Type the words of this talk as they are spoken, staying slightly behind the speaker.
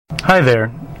Hi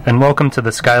there, and welcome to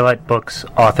the Skylight Books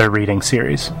author reading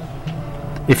series.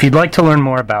 If you'd like to learn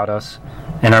more about us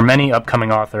and our many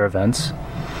upcoming author events,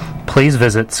 please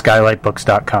visit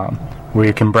skylightbooks.com, where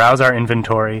you can browse our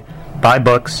inventory, buy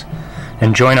books,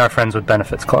 and join our Friends with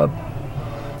Benefits Club.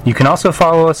 You can also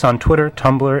follow us on Twitter,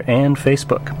 Tumblr, and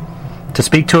Facebook. To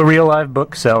speak to a real live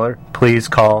bookseller, please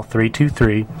call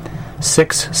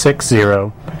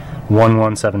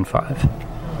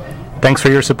 323-660-1175. Thanks for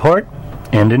your support,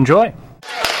 and enjoy.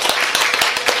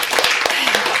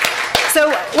 So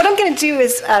what I'm going to do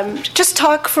is just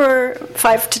talk for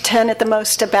 5 to 10 at the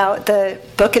most about the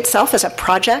book itself as a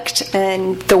project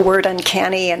and the word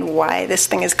uncanny and why this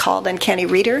thing is called Uncanny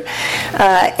Reader.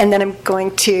 And then I'm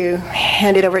going to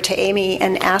hand it over to Aimee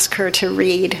and ask her to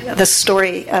read the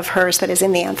story of hers that is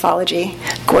in the anthology.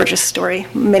 Gorgeous story.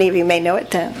 Many of you may know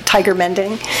it, Tiger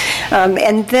Mending.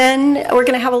 And then we're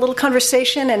going to have a little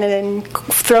conversation and then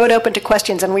throw it open to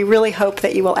questions. And we really hope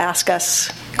that you will ask us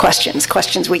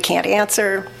questions we can't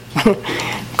answer,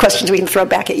 questions we can throw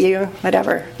back at you,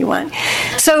 whatever you want.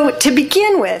 So to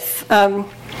begin with, I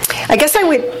guess I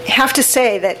would have to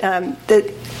say that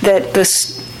this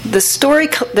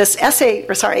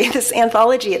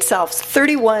anthology itself,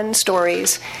 31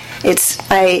 stories.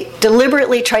 I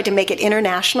deliberately tried to make it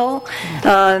international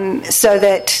so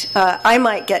that I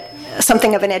might get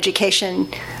something of an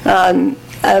education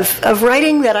of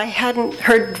writing that I hadn't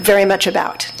heard very much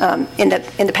about in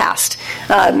the past.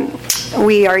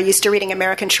 We are used to reading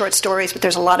American short stories, but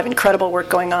there's a lot of incredible work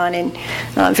going on in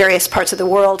various parts of the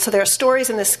world. So there are stories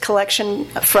in this collection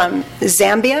from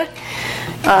Zambia,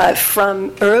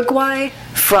 from Uruguay,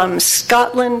 from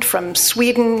Scotland, from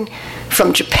Sweden,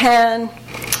 from Japan,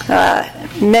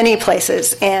 many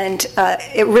places, and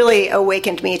it really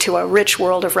awakened me to a rich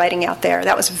world of writing out there.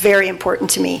 That was very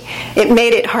important to me. It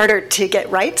made it harder to get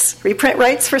reprint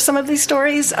rights for some of these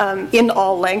stories in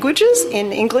all languages,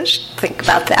 in English. Think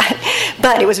about that.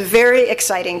 But it was very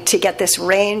exciting to get this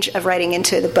range of writing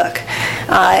into the book.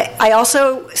 I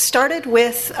also started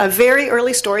with a very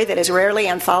early story that is rarely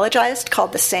anthologized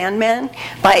called The Sandman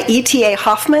by E.T.A.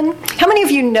 Hoffmann. How many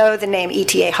of you know the name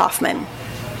E.T.A. Hoffmann?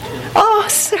 Oh,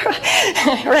 Sarah.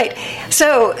 Right.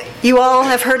 So you all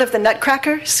have heard of the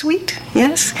Nutcracker Suite,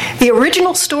 yes? The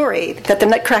original story that the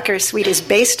Nutcracker Suite is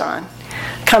based on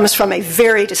comes from a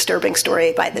very disturbing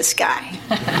story by this guy.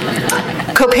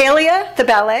 Coppelia, the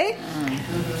ballet,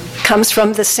 comes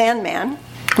from The Sandman,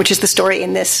 which is the story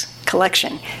in this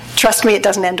collection. Trust me, it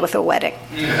doesn't end with a wedding.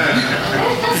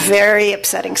 Very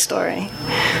upsetting story.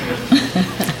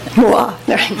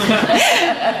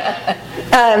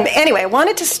 Anyway, I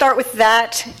wanted to start with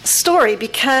that story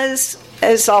because,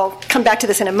 as I'll come back to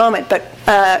this in a moment, but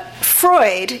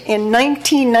Freud in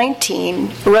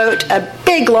 1919 wrote a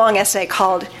big, long essay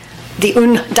called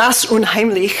Das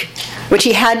Unheimlich, which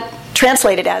he had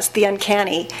translated as The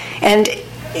Uncanny, and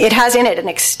it has in it an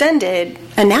extended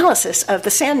analysis of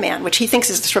The Sandman, which he thinks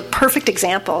is the sort of perfect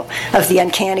example of the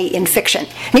uncanny in fiction.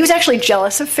 And he was actually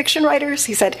jealous of fiction writers.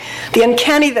 He said, the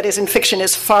uncanny that is in fiction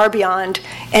is far beyond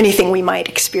anything we might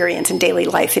experience in daily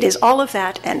life. It is all of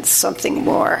that and something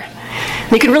more.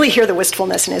 And you can really hear the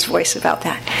wistfulness in his voice about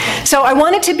that. So I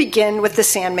wanted to begin with The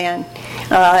Sandman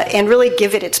and really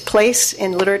give it its place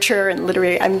in literature and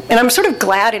literary. I'm sort of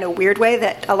glad in a weird way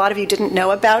that a lot of you didn't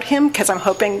know about him, because I'm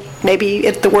hoping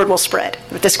maybe the word will spread.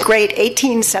 With this great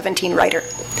 1817 writer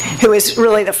who is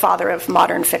really the father of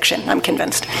modern fiction, I'm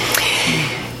convinced.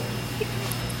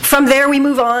 From there, we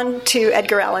move on to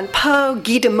Edgar Allan Poe,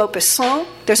 Guy de Maupassant.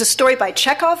 There's a story by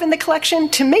Chekhov in the collection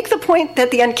to make the point that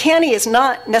the uncanny is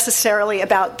not necessarily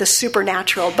about the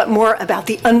supernatural, but more about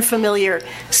the unfamiliar,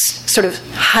 sort of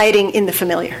hiding in the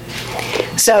familiar.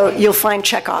 So you'll find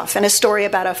Chekhov and a story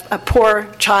about a poor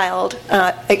child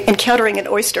encountering an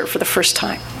oyster for the first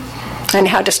time, and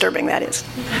how disturbing that is.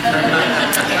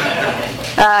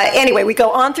 Anyway, we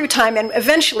go on through time, and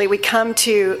eventually we come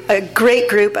to a great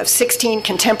group of 16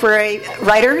 contemporary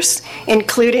writers,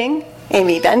 including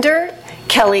Aimee Bender,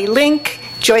 Kelly Link,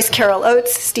 Joyce Carol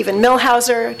Oates, Stephen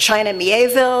Milhauser, China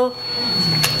Mieville,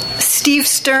 Steve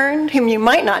Stern, whom you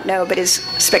might not know but is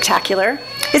spectacular.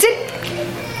 Is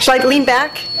it? Shall I lean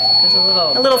back? There's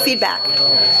a little feedback.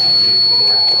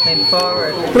 Lean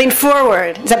forward. Lean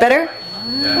forward. Is that better?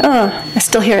 Oh, I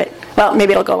still hear it. Well,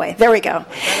 maybe it'll go away. There we go.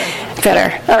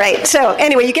 Better. All right. So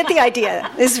anyway, you get the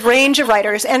idea. This range of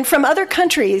writers. And from other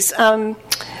countries,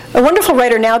 a wonderful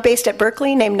writer now based at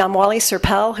Berkeley named Namwali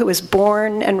Serpell, who was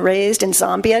born and raised in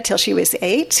Zambia till she was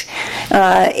 8,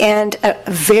 and a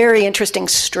very interesting,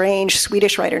 strange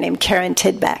Swedish writer named Karen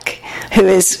Tidbeck, who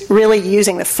is really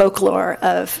using the folklore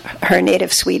of her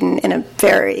native Sweden in a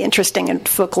very interesting and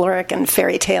folkloric and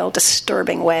fairy tale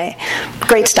disturbing way.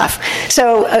 Great stuff.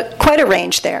 So quite a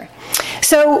range there.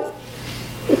 So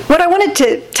what I wanted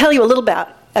to tell you a little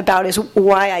about is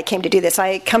why I came to do this.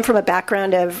 I come from a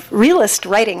background of realist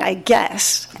writing, I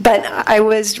guess, but I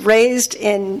was raised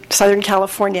in Southern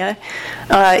California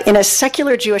in a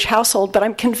secular Jewish household, but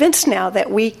I'm convinced now that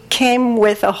we came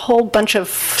with a whole bunch of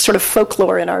sort of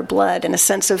folklore in our blood and a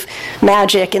sense of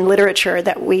magic in literature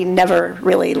that we never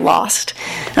really lost.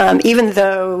 Even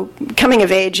though coming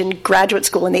of age in graduate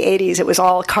school in the 80s, it was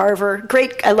all Carver.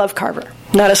 Great, I love Carver.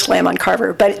 Not a slam on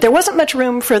Carver, but there wasn't much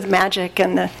room for the magic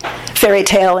and the fairy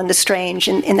tale and the strange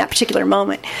in that particular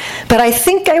moment. But I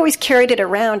think I always carried it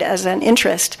around as an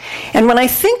interest. And when I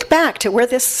think back to where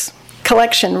this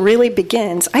collection really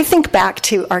begins, I think back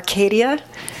to Arcadia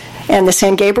and the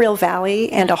San Gabriel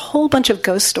Valley and a whole bunch of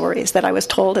ghost stories that I was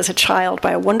told as a child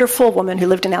by a wonderful woman who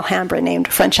lived in Alhambra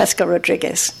named Francesca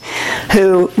Rodriguez,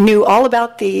 who knew all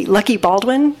about the Lucky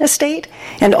Baldwin estate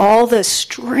and all the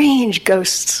strange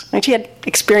ghosts. And she had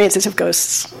experiences of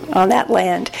ghosts on that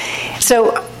land.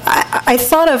 So I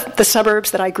thought of the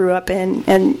suburbs that I grew up in,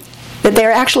 and that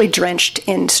they're actually drenched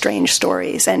in strange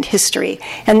stories and history.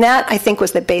 And that, I think,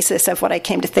 was the basis of what I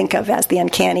came to think of as the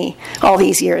uncanny all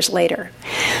these years later.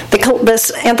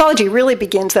 This anthology really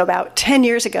begins, though, about 10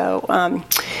 years ago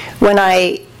when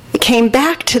I came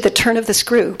back to The Turn of the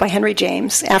Screw by Henry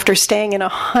James after staying in a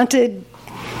haunted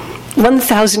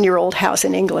 1,000-year-old house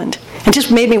in England, and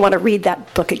just made me want to read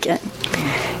that book again.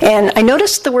 And I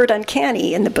noticed the word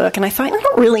uncanny in the book, and I thought, I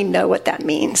don't really know what that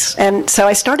means. And so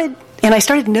I started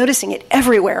noticing it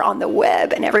everywhere on the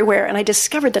web and everywhere, and I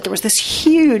discovered that there was this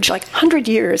huge, 100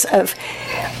 years of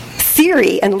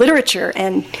theory and literature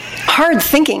and hard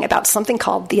thinking about something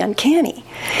called the uncanny.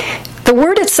 The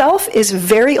word itself is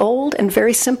very old and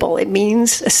very simple. It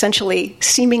means essentially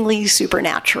seemingly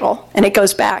supernatural, and it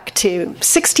goes back to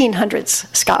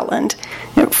 1600s Scotland.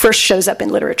 It first shows up in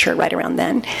literature right around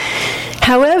then.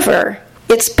 However,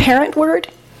 its parent word,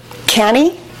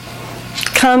 canny,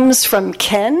 comes from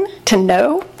ken, to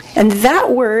know, and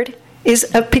that word is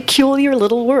a peculiar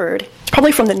little word. It's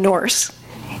probably from the Norse.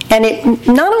 And it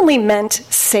not only meant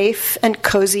safe and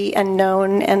cozy and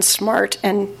known and smart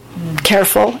and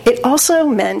careful, it also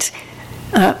meant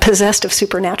possessed of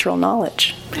supernatural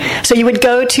knowledge. So you would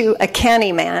go to a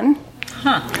canny man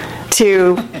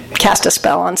to cast a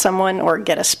spell on someone or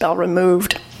get a spell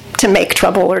removed, to make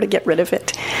trouble or to get rid of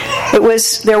it.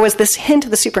 There was this hint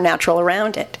of the supernatural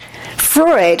around it.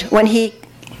 Freud, when he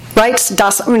writes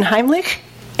Das Unheimlich,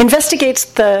 investigates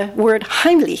the word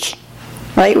heimlich,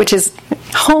 right, which is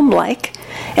home-like,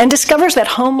 and discovers that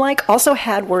home-like also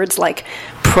had words like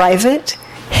private,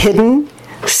 hidden,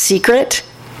 secret,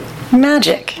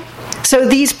 magic. So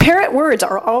these parent words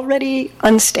are already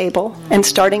unstable and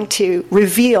starting to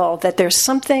reveal that there's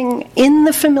something in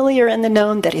the familiar and the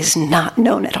known that is not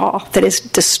known at all, that is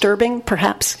disturbing,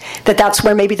 perhaps, that's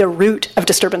where maybe the root of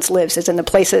disturbance lives, is in the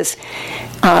places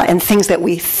and things that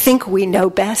we think we know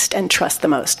best and trust the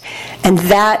most. And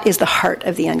that is the heart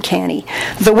of the uncanny.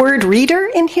 The word reader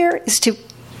in here is to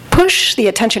push the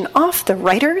attention off the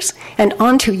writers and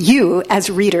onto you as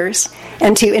readers,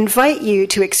 and to invite you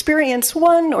to experience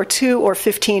 1 or 2 or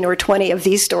 15 or 20 of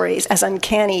these stories as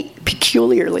uncanny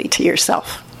peculiarly to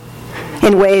yourself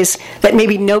in ways that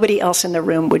maybe nobody else in the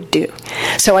room would do.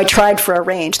 So I tried for a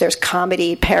range. There's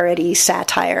comedy, parody,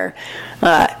 satire,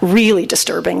 really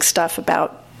disturbing stuff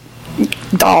about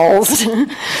dolls,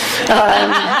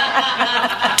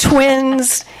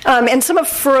 twins, and some of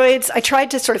Freud's. I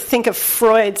tried to sort of think of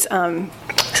Freud's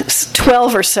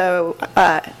 12 or so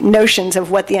notions of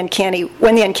what the uncanny,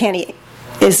 when the uncanny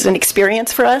is an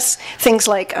experience for us. Things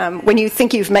like when you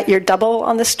think you've met your double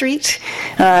on the street,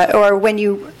 or when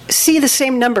you see the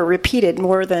same number repeated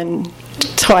more than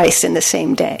twice in the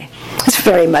same day. It's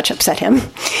very much upset him.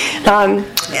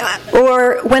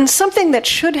 Or when something that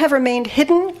should have remained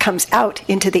hidden comes out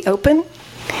into the open.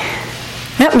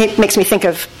 That makes me think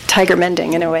of Tiger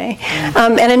Mending in a way.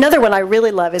 And another one I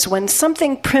really love is when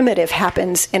something primitive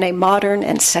happens in a modern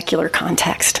and secular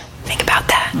context. Think about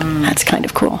that. That's kind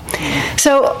of cool.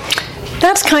 So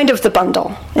that's kind of the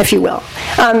bundle, if you will.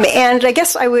 And I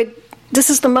guess I would this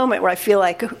is the moment where I feel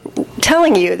like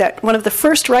telling you that one of the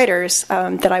first writers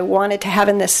that I wanted to have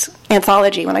in this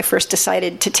anthology, when I first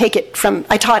decided to take it from,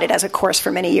 I taught it as a course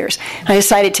for many years, I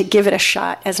decided to give it a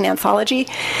shot as an anthology.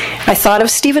 I thought of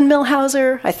Stephen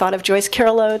Millhauser, I thought of Joyce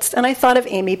Carol Oates, and I thought of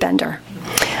Aimee Bender.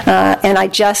 And I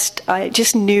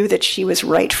just knew that she was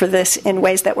right for this in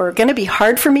ways that were going to be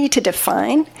hard for me to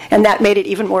define, and that made it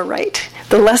even more right.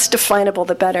 The less definable,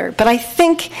 the better. But I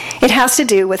think it has to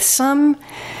do with some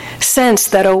sense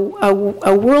that a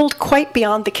world quite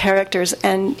beyond the characters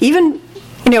and even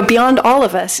beyond all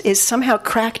of us is somehow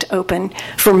cracked open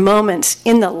for moments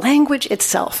in the language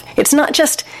itself. It's not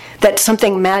just that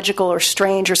something magical or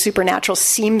strange or supernatural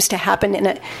seems to happen in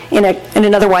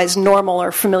an otherwise normal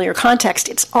or familiar context.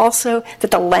 It's also that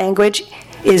the language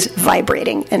is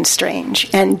vibrating and strange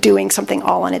and doing something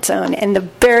all on its own. And the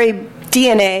very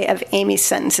DNA of Aimee's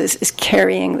sentences is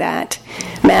carrying that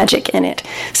magic in it.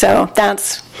 So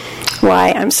that's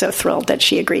why I'm so thrilled that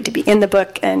she agreed to be in the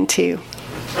book and to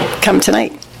come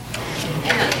tonight.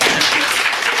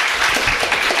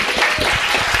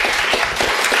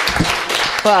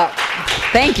 Well,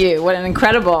 thank you. What an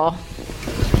incredible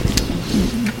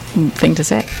thing to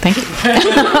say. Thank you.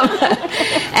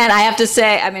 And I have to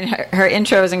say, I mean, her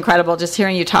intro is incredible. Just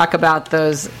hearing you talk about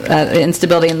those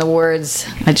instability in the words,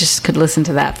 I just could listen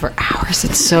to that for hours.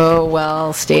 It's so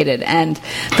well stated. And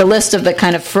the list of the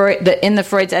kind of in the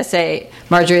Freud's essay,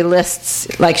 Marjorie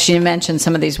lists, like she mentioned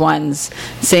some of these ones,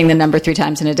 saying the number 3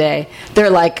 times in a day. They're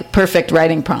like perfect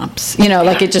writing prompts.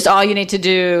 Like it just, all you need to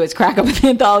do is crack open the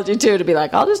anthology too to be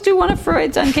like, I'll just do one of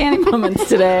Freud's uncanny moments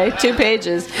today, 2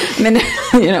 pages. I mean,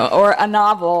 or a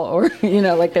novel, or,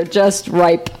 like they're just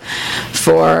ripe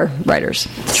for writers.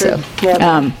 True. So,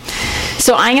 yeah.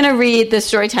 So I'm going to read the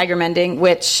story Tiger Mending,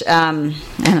 which, and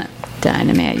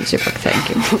Dinah, may I use your book? Thank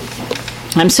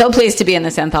you. I'm so pleased to be in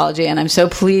this anthology, and I'm so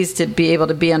pleased to be able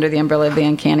to be under the umbrella of the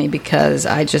uncanny, because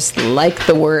I just like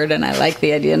the word, and I like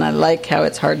the idea, and I like how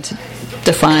it's hard to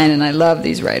define, and I love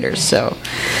these writers, so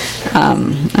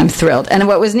I'm thrilled. And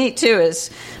what was neat, too,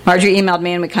 is Marjorie emailed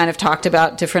me, and we kind of talked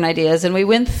about different ideas, and we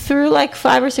went through like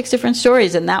 5 or 6 different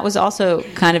stories, and that was also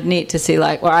kind of neat to see,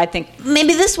 like, well, I think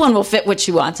maybe this one will fit what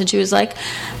she wants, and she was like,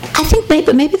 I think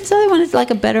maybe this other one is like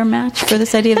a better match for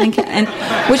this idea of uncanny, and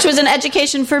which was an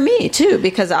education for me, too,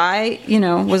 because I,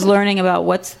 was learning about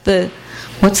what's the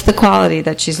quality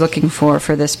that she's looking for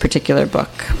this particular book,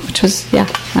 which was, I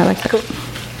like that. Cool.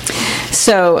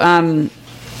 So,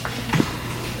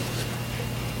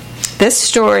 this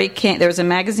story there was a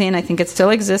magazine, I think it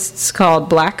still exists, called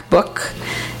Black Book,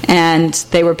 and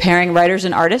they were pairing writers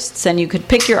and artists, and you could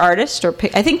pick your artist,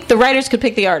 I think the writers could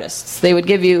pick the artists. They would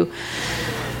give you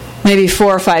maybe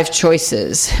 4 or 5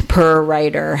 choices per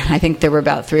writer. I think there were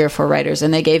about 3 or 4 writers,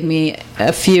 and they gave me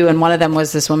a few, and one of them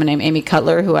was this woman named Amy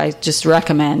Cutler, who I just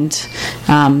recommend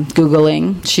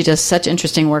Googling. She does such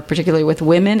interesting work, particularly with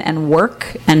women and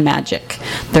work and magic.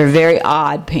 They're very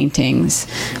odd paintings.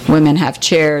 Women have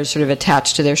chairs sort of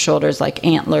attached to their shoulders like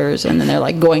antlers, and then they're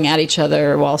like going at each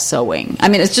other while sewing. I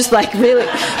mean, it's just like really,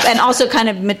 and also kind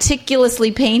of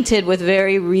meticulously painted with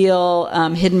very real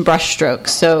hidden brushstrokes.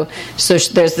 So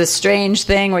there's this strange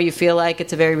thing where you feel like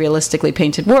it's a very realistically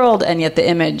painted world, and yet the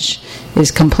image is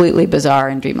completely bizarre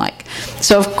and dreamlike.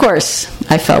 So of course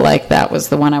I felt like that was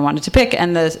the one I wanted to pick,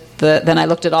 and then I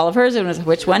looked at all of hers and was like,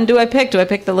 which one do I pick? Do I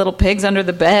pick the little pigs under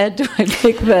the bed? Do I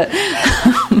pick the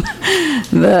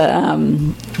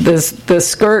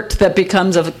skirt that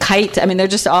becomes a kite? I mean, they're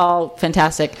just all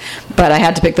fantastic, but I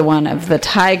had to pick the one of the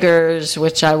tigers,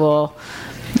 which I won't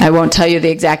tell you the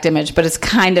exact image, but it's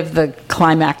kind of the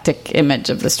climactic image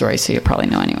of the story, so you probably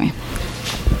know anyway.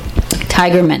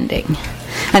 Tiger Mending.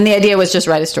 And the idea was just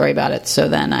write a story about it, so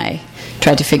then I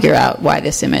tried to figure out why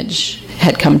this image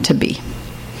had come to be.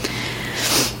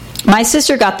 My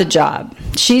sister got the job.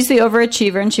 She's the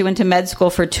overachiever, and she went to med school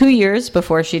for 2 years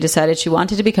before she decided she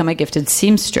wanted to become a gifted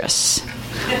seamstress.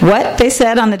 What? They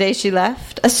said on the day she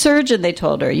left. A surgeon, they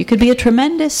told her. You could be a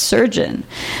tremendous surgeon.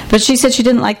 But she said she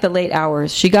didn't like the late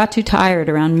hours. She got too tired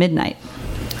around midnight.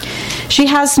 She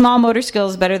has small motor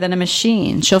skills better than a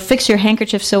machine. She'll fix your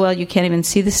handkerchief so well you can't even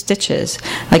see the stitches,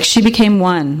 like she became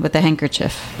one with the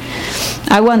handkerchief.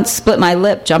 I once split my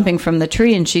lip jumping from the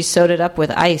tree, and she sewed it up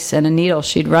with ice and a needle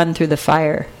she'd run through the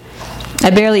fire.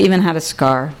 I barely even had a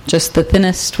scar, just the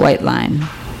thinnest white line.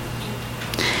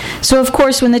 So, of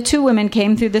course, when the 2 women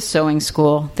came through the sewing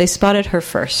school, they spotted her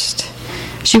first.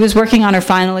 She was working on her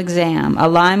final exam, a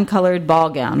lime-colored ball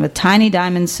gown with tiny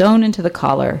diamonds sewn into the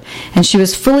collar, and she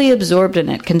was fully absorbed in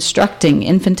it, constructing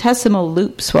infinitesimal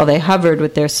loops while they hovered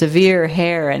with their severe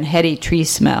hair and heady tree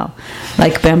smell,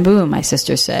 like bamboo, my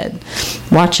sister said,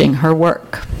 watching her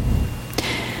work.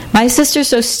 My sister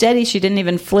so steady she didn't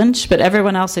even flinch, but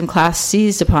everyone else in class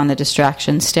seized upon the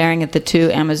distraction, staring at the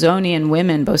two Amazonian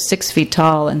women, both 6 feet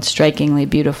tall and strikingly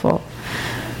beautiful.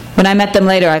 When I met them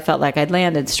later, I felt like I'd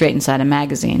landed straight inside a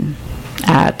magazine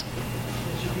ad.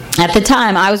 At the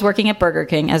time, I was working at Burger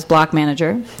King as block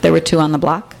manager. There were 2 on the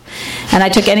block. And I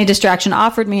took any distraction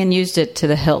offered me and used it to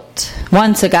the hilt.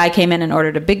 Once, a guy came in and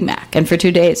ordered a Big Mac, and for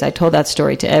 2 days I told that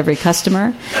story to every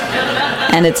customer,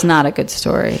 and it's not a good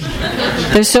story.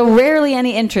 There's so rarely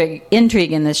any intrigue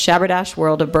in this shabberdash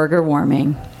world of burger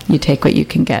warming. You take what you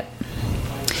can get.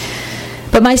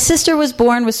 But my sister was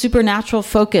born with supernatural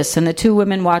focus, and the 2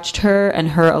 women watched her and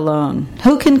her alone.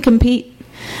 Who can compete?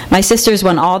 My sister's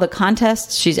won all the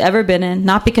contests she's ever been in,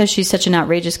 not because she's such an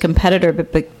outrageous competitor,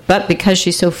 but because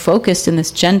she's so focused in this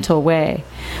gentle way.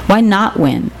 Why not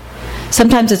win?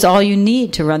 Sometimes it's all you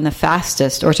need to run the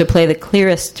fastest, or to play the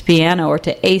clearest piano, or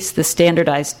to ace the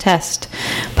standardized test,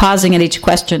 pausing at each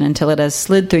question until it has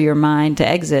slid through your mind to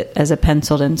exit as a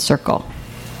penciled-in circle.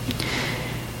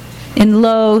 In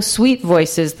low, sweet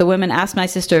voices, the women asked my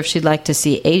sister if she'd like to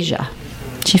see Asia.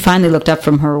 She finally looked up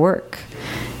from her work.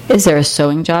 Is there a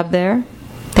sewing job there?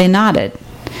 They nodded.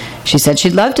 She said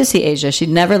she'd love to see Asia. She'd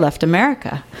never left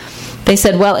America. They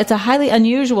said, well, it's a highly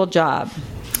unusual job.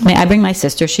 May I bring my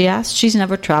sister, she asked. She's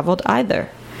never traveled either.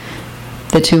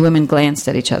 The 2 women glanced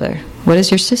at each other. What does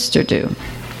your sister do?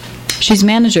 She's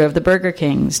manager of the Burger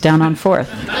Kings down on 4th.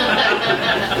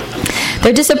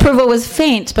 Their disapproval was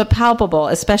faint but palpable,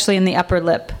 especially in the upper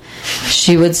lip.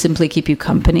 She would simply keep you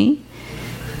company.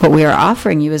 What we are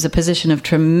offering you is a position of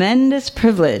tremendous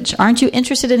privilege. Aren't you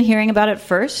interested in hearing about it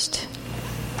first?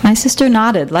 My sister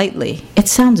nodded lightly. It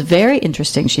sounds very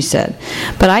interesting, she said,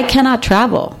 but I cannot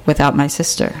travel without my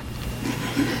sister.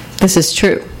 This is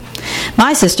true.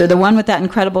 My sister, the one with that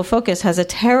incredible focus, has a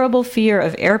terrible fear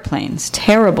of airplanes.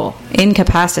 Terrible.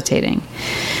 Incapacitating.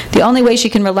 The only way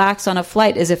she can relax on a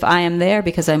flight is if I am there,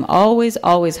 because I'm always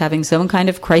having some kind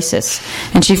of crisis.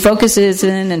 And she focuses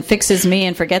in and fixes me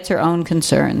and forgets her own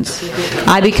concerns.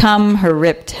 I become her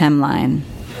ripped hemline.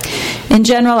 In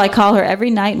general, I call her every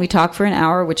night and we talk for an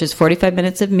hour, which is 45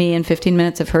 minutes of me and 15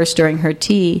 minutes of her stirring her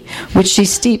tea, which she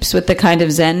steeps with the kind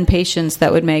of Zen patience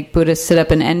that would make Buddhists sit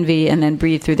up in envy and then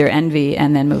breathe through their envy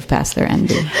and then move past their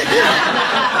envy.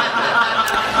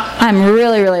 I'm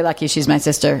really, really lucky she's my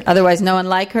sister. Otherwise, no one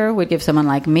like her would give someone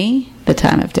like me the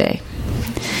time of day.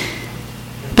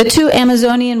 The 2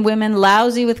 Amazonian women,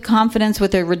 lousy with confidence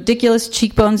with their ridiculous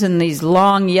cheekbones and these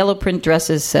long yellow print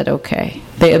dresses, said okay.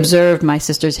 They observed my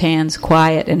sister's hands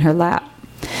quiet in her lap.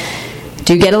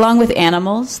 Do you get along with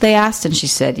animals? They asked, and she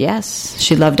said yes.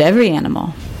 She loved every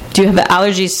animal. Do you have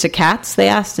allergies to cats? They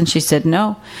asked, and she said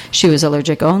no. She was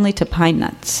allergic only to pine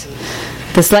nuts.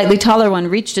 The slightly taller one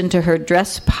reached into her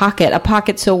dress pocket, a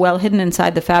pocket so well hidden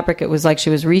inside the fabric it was like she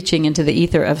was reaching into the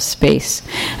ether of space,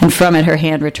 and from it her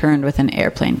hand returned with an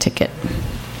airplane ticket.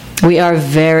 We are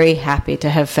very happy to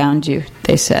have found you,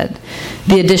 they said.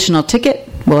 The additional ticket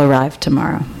will arrive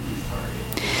tomorrow.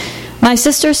 My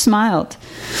sister smiled.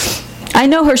 I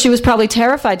know her. She was probably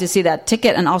terrified to see that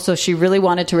ticket, and also she really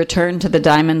wanted to return to the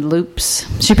diamond loops.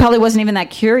 She probably wasn't even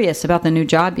that curious about the new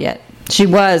job yet. She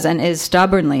was and is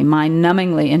stubbornly,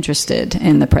 mind-numbingly interested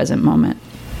in the present moment.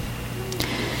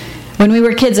 When we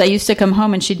were kids, I used to come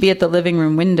home and she'd be at the living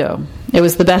room window. It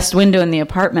was the best window in the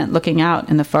apartment, looking out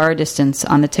in the far distance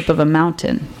on the tip of a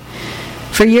mountain.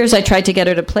 For years I tried to get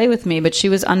her to play with me, but she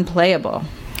was unplayable.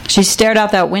 She stared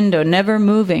out that window, never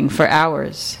moving for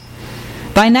hours.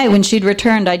 By night, when she'd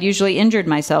returned, I'd usually injured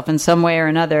myself in some way or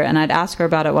another, and I'd ask her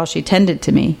about it while she tended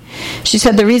to me. She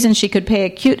said the reason she could pay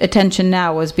acute attention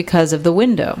now was because of the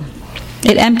window.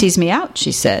 It empties me out,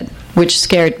 she said, which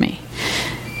scared me.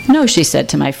 No, she said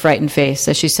to my frightened face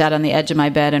as she sat on the edge of my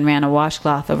bed and ran a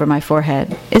washcloth over my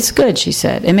forehead. It's good, she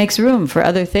said. It makes room for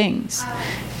other things.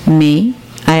 Me?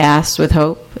 I asked with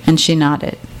hope, and she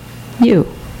nodded. You.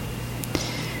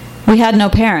 We had no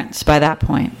parents by that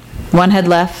point. One had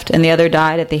left, and the other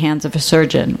died at the hands of a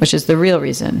surgeon, which is the real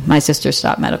reason my sister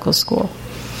stopped medical school.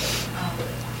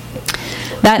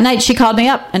 That night she called me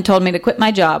up and told me to quit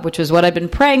my job, which was what I'd been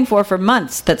praying for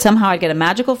months, that somehow I'd get a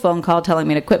magical phone call telling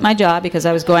me to quit my job because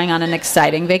I was going on an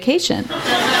exciting vacation.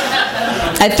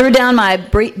 I threw down my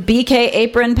BK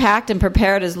apron, packed, and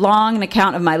prepared as long an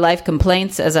account of my life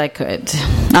complaints as I could.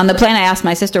 On the plane, I asked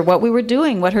my sister what we were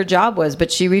doing, what her job was,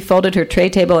 but she refolded her tray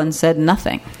table and said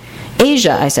nothing.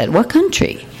 Asia, I said. What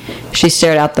country? She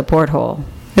stared out the porthole.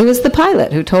 It was the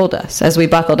pilot who told us as we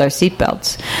buckled our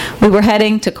seatbelts. We were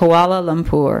heading to Kuala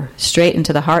Lumpur, straight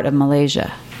into the heart of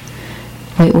Malaysia.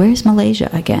 Wait, where's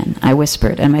Malaysia again? I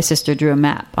whispered, and my sister drew a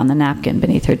map on the napkin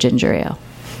beneath her ginger ale.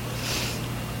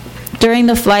 During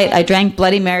the flight, I drank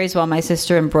Bloody Marys while my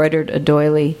sister embroidered a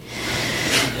doily.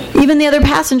 Even the other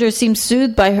passengers seemed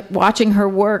soothed by watching her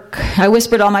work. I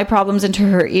whispered all my problems into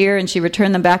her ear, and she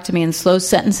returned them back to me in slow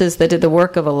sentences that did the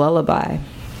work of a lullaby.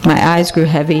 My eyes grew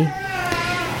heavy.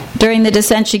 During the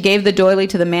descent, she gave the doily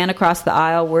to the man across the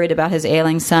aisle, worried about his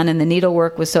ailing son, and the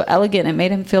needlework was so elegant it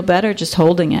made him feel better just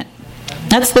holding it.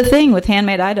 That's the thing with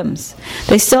handmade items.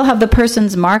 They still have the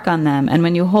person's mark on them, and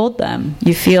when you hold them,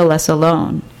 you feel less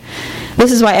alone.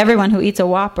 This is why everyone who eats a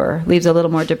Whopper leaves a little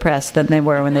more depressed than they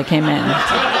were when they came in.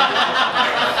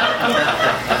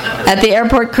 At the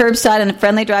airport curbside, a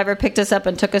friendly driver picked us up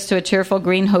and took us to a cheerful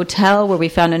green hotel where we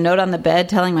found a note on the bed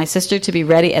telling my sister to be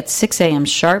ready at 6 a.m.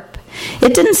 sharp.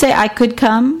 It didn't say I could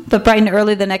come, but bright and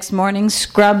early the next morning,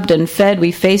 scrubbed and fed,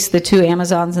 we faced the two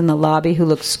Amazons in the lobby who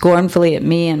looked scornfully at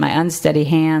me and my unsteady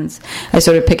hands. I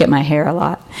sort of pick at my hair a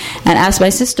lot, and asked my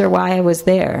sister why I was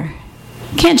there.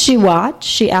 "Can't she watch?"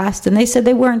 she asked, and they said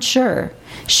they weren't sure.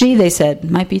 She, they said,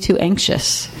 might be too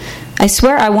anxious. "I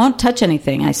swear I won't touch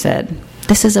anything," I said.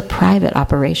 "This is a private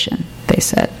operation," they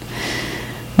said.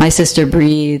 My sister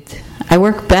breathed. "I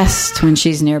work best when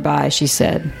she's nearby," she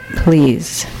said.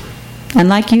 "Please." And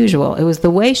like usual, it was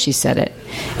the way she said it,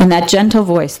 in that gentle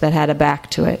voice that had a back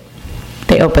to it.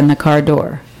 They opened the car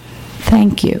door.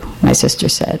 "Thank you," my sister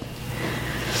said.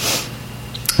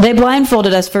 They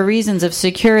blindfolded us for reasons of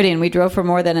security, and we drove for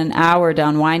more than an hour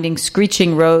down winding,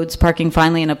 screeching roads, parking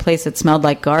finally in a place that smelled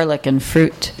like garlic and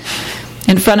fruit.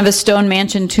 In front of a stone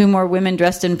mansion, two more women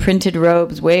dressed in printed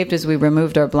robes waved as we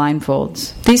removed our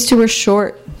blindfolds. These two were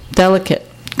short, delicate,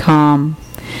 calm.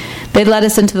 They'd led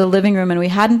us into the living room, and we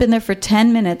hadn't been there for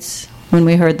 10 minutes when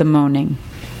we heard the moaning.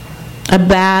 A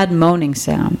bad moaning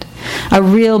sound. A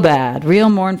real bad, real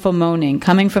mournful moaning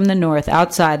coming from the north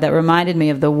outside that reminded me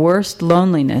of the worst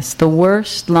loneliness, the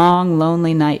worst long,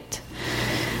 lonely night.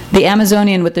 The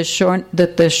Amazonian with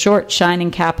the short,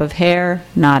 shining cap of hair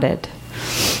nodded.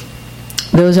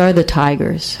 "Those are the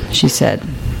tigers," she said.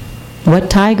 "What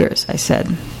tigers?" I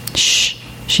said. "Shh,"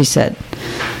 she said.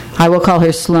 I will call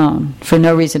her Sloane, for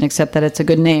no reason except that it's a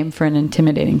good name for an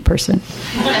intimidating person.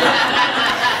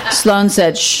 Sloane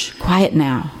said, "Shh, quiet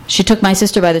now." She took my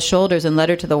sister by the shoulders and led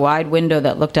her to the wide window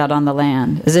that looked out on the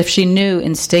land, as if she knew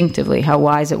instinctively how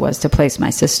wise it was to place my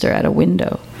sister at a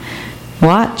window.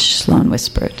 "Watch," Sloane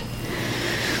whispered.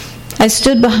 I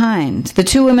stood behind. The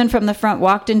two women from the front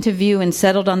walked into view and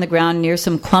settled on the ground near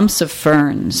some clumps of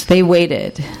ferns. They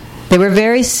waited. They were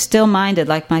very still-minded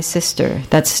like my sister,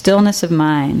 that stillness of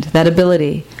mind, that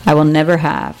ability I will never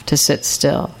have to sit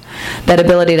still, that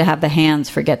ability to have the hands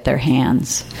forget their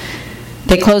hands.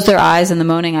 They closed their eyes and the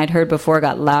moaning I'd heard before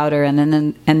got louder, and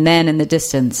then in the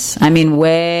distance, I mean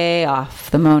way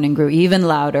off, the moaning grew even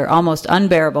louder, almost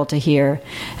unbearable to hear,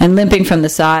 and limping from the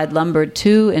side lumbered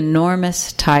two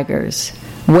enormous tigers,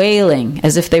 wailing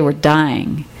as if they were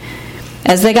dying.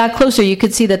 As they got closer, you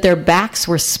could see that their backs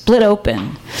were split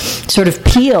open, sort of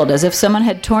peeled, as if someone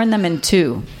had torn them in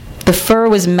two. The fur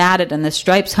was matted, and the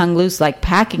stripes hung loose like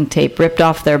packing tape ripped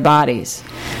off their bodies.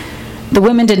 The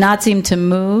women did not seem to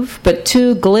move, but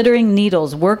two glittering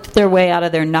needles worked their way out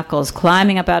of their knuckles,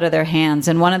 climbing up out of their hands,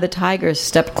 and one of the tigers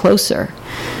stepped closer.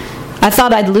 I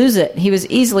thought I'd lose it. He was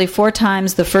easily 4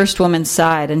 times the first woman's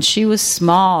side, and she was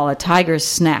small, a tiger's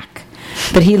snack.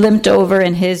 But he limped over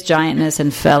in his giantness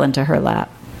and fell into her lap.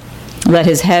 Let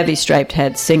his heavy striped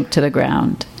head sink to the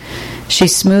ground. She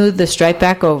smoothed the stripe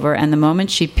back over, and the moment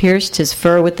she pierced his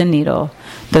fur with the needle,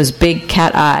 those big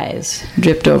cat eyes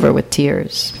dripped over with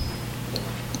tears.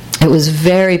 It was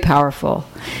very powerful.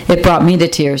 It brought me to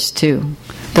tears, too.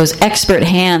 Those expert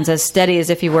hands as steady as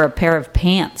if he were a pair of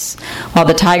pants, while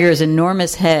the tiger's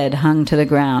enormous head hung to the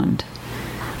ground.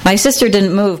 My sister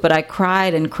didn't move, but I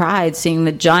cried and cried, seeing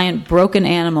the giant broken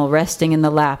animal resting in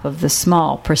the lap of the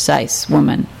small, precise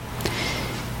woman.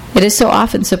 It is so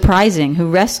often surprising who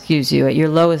rescues you at your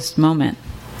lowest moment.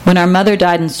 When our mother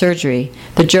died in surgery,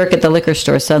 the jerk at the liquor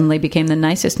store suddenly became the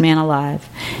nicest man alive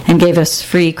and gave us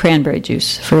free cranberry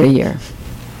juice for a year.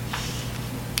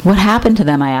 "What happened to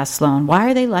them?" I asked Sloane. "Why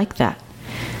are they like that?"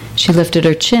 She lifted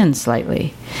her chin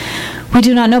slightly. "We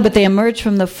do not know, but they emerge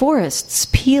from the forests,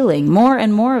 peeling, more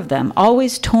and more of them,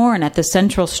 always torn at the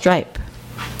central stripe."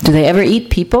 "Do they ever eat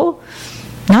people?"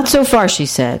 "Not so far," she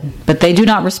said, "but they do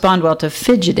not respond well to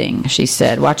fidgeting," she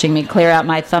said, watching me clear out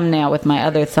my thumbnail with my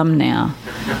other thumbnail.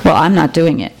 "Well, I'm not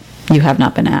doing it. You have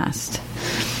not been asked."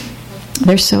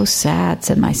 "They're so sad,"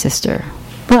 said my sister.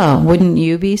 "Well, wouldn't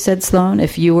you be," said Sloane,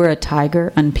 "if you were a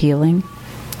tiger unpeeling?"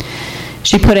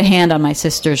 She put a hand on my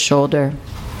sister's shoulder.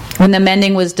 When the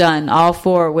mending was done, all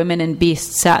four, women and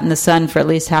beasts, sat in the sun for at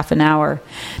least half an hour,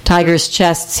 tigers'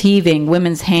 chests heaving,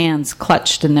 women's hands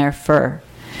clutched in their fur.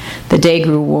 The day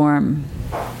grew warm.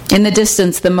 In the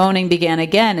distance, the moaning began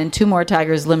again, and two more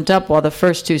tigers limped up while the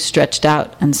first two stretched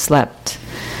out and slept.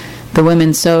 The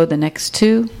women sewed the next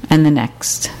two and the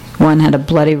next. One had a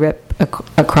bloody rip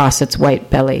across its white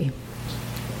belly.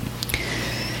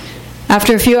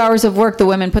 After a few hours of work, the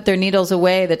women put their needles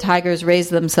away, the tigers raised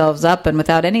themselves up, and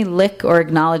without any lick or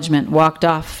acknowledgement, walked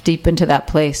off deep into that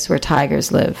place where tigers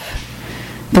live.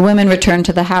 The women returned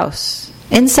to the house.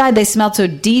 Inside, they smelled so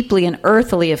deeply and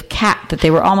earthily of cat that they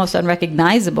were almost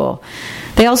unrecognizable.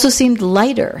 They also seemed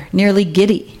lighter, nearly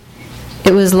giddy.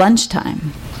 It was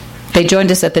lunchtime. They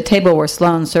joined us at the table where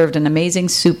Sloane served an amazing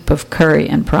soup of curry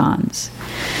and prawns.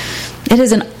 "It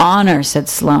is an honor," said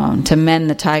Sloane, "to mend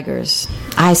the tigers."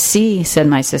 "I see," said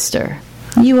my sister.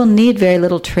 "You will need very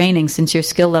little training since your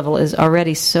skill level is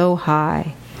already so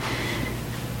high."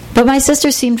 But my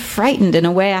sister seemed frightened in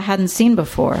a way I hadn't seen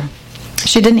before.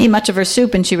 She didn't eat much of her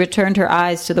soup, and she returned her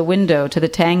eyes to the window, to the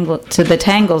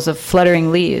tangles of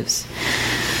fluttering leaves.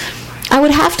 "I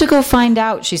would have to go find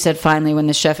out," she said finally when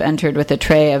the chef entered with a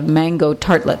tray of mango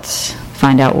tartlets.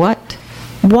 "Find out what?"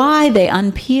 "Why they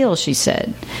unpeel," she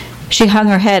said. She hung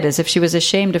her head as if she was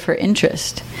ashamed of her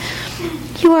interest.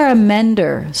 "You are a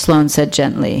mender," Sloane said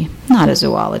gently, "not a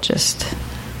zoologist."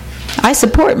 "I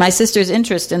support my sister's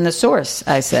interest in the source,"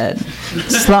 I said.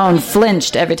 Sloane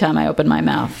flinched every time I opened my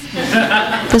mouth.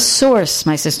 "The source,"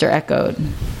 my sister echoed.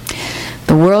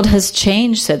 "The world has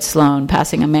changed," said Sloane,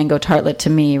 passing a mango tartlet to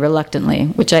me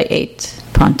reluctantly, which I ate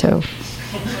pronto.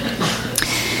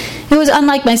 It was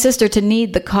unlike my sister to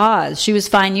need the cause. She was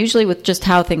fine usually with just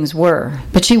how things were.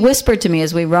 But she whispered to me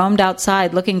as we roamed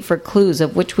outside looking for clues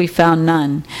of which we found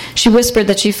none. She whispered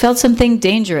that she felt something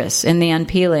dangerous in the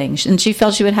unpeeling, and she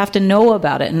felt she would have to know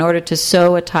about it in order to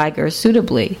sew a tiger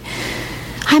suitably.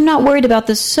 "I'm not worried about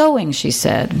the sewing," she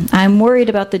said. "I'm worried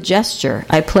about the gesture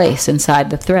I place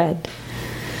inside the thread."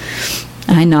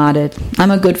 I nodded.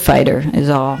 "I'm a good fighter, is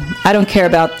all. I don't care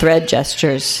about thread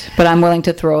gestures, but I'm willing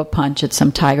to throw a punch at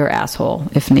some tiger asshole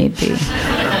if need be."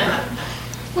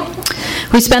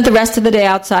 We spent the rest of the day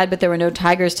outside, but there were no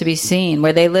tigers to be seen.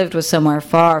 Where they lived was somewhere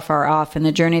far, far off, and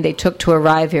the journey they took to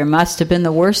arrive here must have been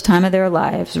the worst time of their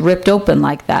lives, ripped open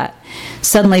like that,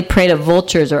 suddenly prey to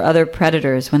vultures or other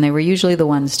predators when they were usually the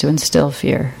ones to instill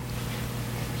fear.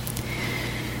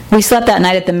 We slept that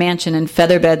night at the mansion in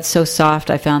feather beds so soft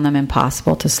I found them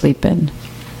impossible to sleep in.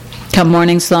 Come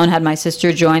morning, Sloane had my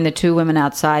sister join the two women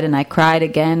outside, and I cried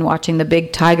again, watching the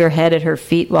big tiger head at her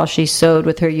feet while she sewed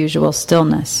with her usual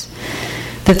stillness.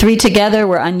 The three together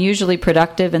were unusually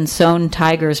productive, and sewn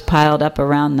tigers piled up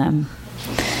around them.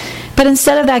 But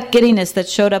instead of that giddiness that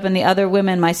showed up in the other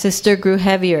women, my sister grew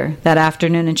heavier that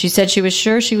afternoon, and she said she was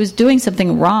sure she was doing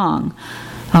something wrong.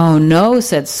 "Oh, no,"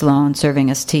 said Sloane, serving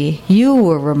us tea. "You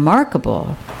were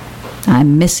remarkable."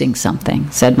 "I'm missing something,"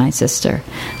 said my sister.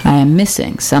 "I am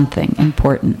missing something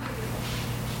important."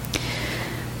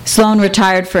 Sloane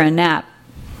retired for a nap,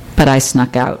 but I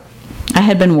snuck out. I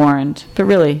had been warned, but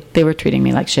really, they were treating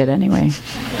me like shit anyway.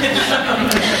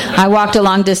 I walked a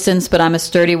long distance, but I'm a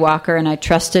sturdy walker, and I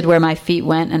trusted where my feet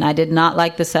went, and I did not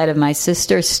like the sight of my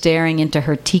sister staring into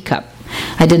her teacup.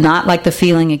 I did not like the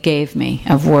feeling it gave me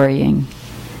of worrying.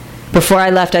 Before I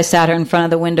left, I sat her in front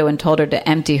of the window and told her to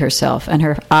empty herself, and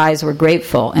her eyes were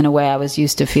grateful in a way I was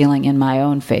used to feeling in my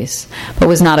own face, but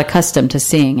was not accustomed to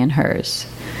seeing in hers.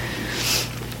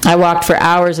 I walked for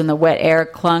hours, and the wet air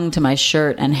clung to my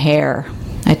shirt and hair.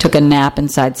 I took a nap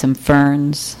inside some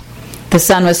ferns. The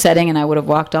sun was setting, and I would have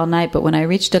walked all night, but when I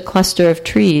reached a cluster of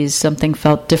trees, something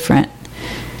felt different.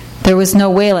 There was no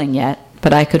wailing yet,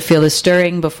 but I could feel the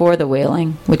stirring before the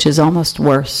wailing, which is almost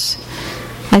worse.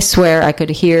 I swear I could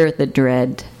hear the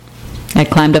dread. I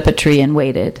climbed up a tree and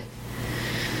waited.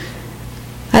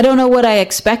 I don't know what I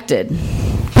expected.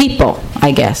 People,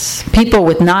 I guess. People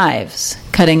with knives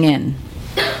cutting in.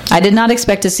 I did not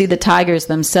expect to see the tigers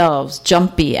themselves,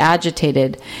 jumpy,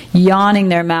 agitated, yawning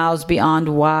their mouths beyond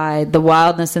wide, the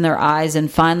wildness in their eyes, and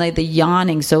finally the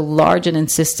yawning so large and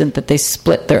insistent that they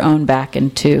split their own back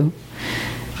in two.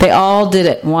 They all did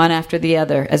it, one after the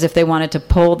other, as if they wanted to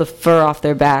pull the fur off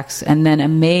their backs, and then,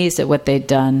 amazed at what they'd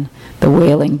done, the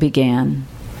wailing began.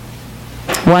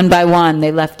 One by one,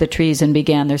 they left the trees and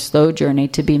began their slow journey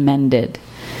to be mended.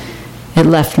 It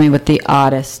left me with the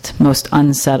oddest, most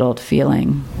unsettled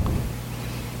feeling.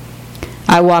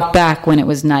 I walked back when it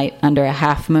was night under a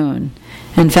half moon,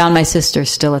 and found my sister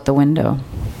still at the window.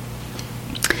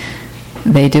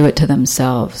 "They do it to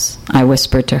themselves," I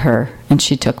whispered to her, and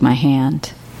she took my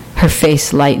hand. Her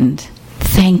face lightened.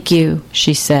 "Thank you,"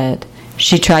 she said.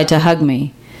 She tried to hug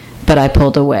me, but I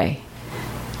pulled away.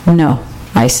 "No,"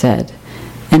 I said.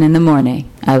 And in the morning,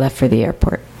 I left for the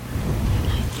airport.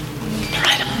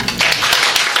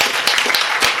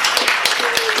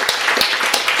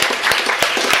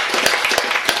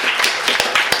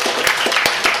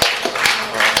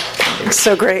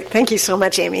 So great. Thank you so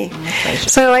much, Aimee.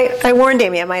 So I warned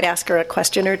Aimee I might ask her a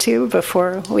question or two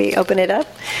before we open it up.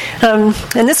 And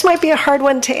this might be a hard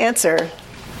one to answer.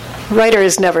 A writer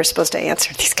is never supposed to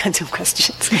answer these kinds of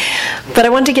questions. But I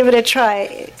want to give it a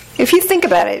try. If you think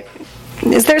about it,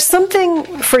 is there something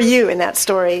for you in that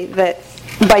story that,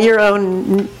 by your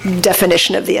own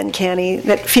definition of the uncanny,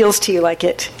 that feels to you like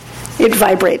it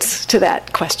vibrates to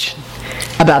that question?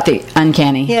 About the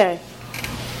uncanny? Yeah.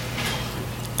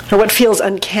 Or what feels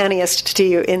uncanniest to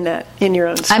you in your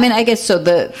own story? I mean, I guess so.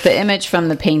 The image from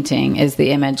the painting is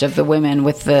the image of the women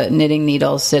with the knitting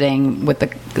needles sitting with the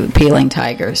peeling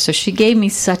tigers. So she gave me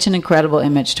such an incredible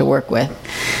image to work with.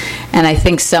 And I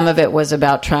think some of it was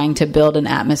about trying to build an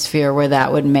atmosphere where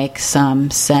that would make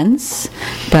some sense.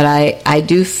 But I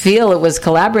do feel it was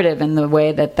collaborative in the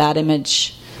way that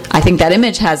image... I think that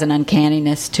image has an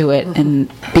uncanniness to it,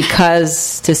 and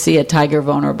because to see a tiger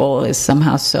vulnerable is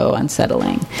somehow so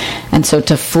unsettling. And so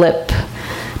to flip,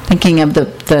 thinking of the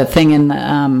thing in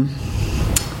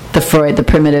the Freud, the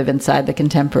primitive inside the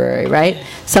contemporary, right?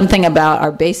 Something about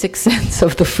our basic sense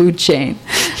of the food chain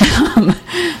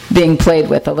being played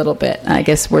with a little bit. I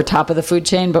guess we're top of the food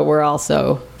chain, but we're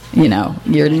also...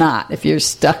 you're not if you're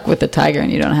stuck with a tiger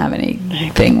and you don't have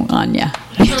anything on you.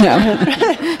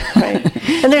 Right.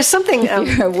 And there's something...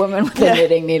 if you're a woman with a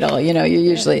knitting needle,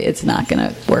 it's not going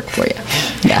to work for you.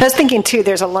 Yeah. I was thinking, too,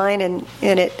 there's a line in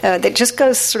it that just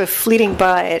goes sort of fleeting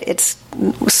by. It's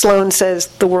Sloane says,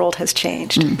 "The world has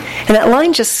changed." And that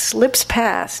line just slips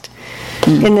past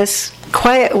in this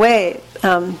quiet way,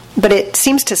 but it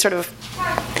seems to sort of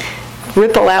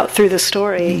ripple out through the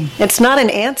story. It's not an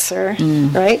answer,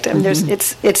 right? I mean,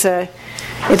 it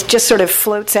just sort of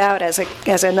floats out as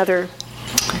another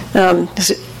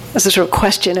as a sort of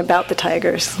question about the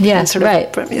tigers. Yeah,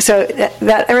 right. So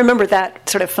that I remember that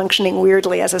sort of functioning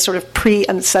weirdly as a sort of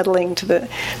pre-unsettling to the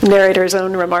narrator's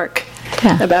own remark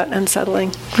about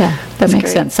unsettling. Yeah, that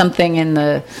makes sense. Something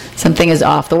is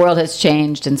off. The world has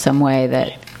changed in some way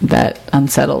that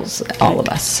unsettles all of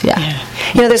us. Yeah.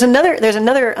 There's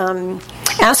another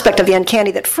aspect of the uncanny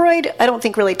that Freud I don't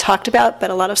think really talked about, but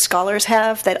a lot of scholars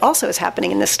have, that also is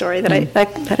happening in this story that I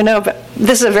don't know, but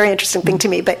this is a very interesting thing to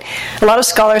me. But a lot of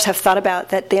scholars have thought about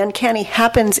that the uncanny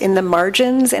happens in the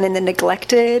margins and in the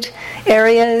neglected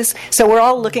areas. So we're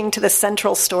all looking to the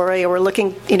central story, or we're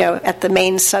looking, at the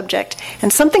main subject,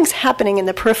 and something's happening in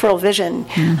the peripheral vision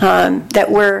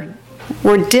that we're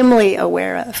dimly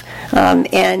aware of,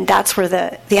 and that's where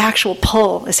the actual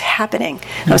pull is happening.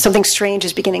 Something strange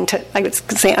is beginning to, I would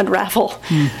say, unravel.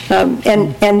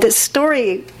 And this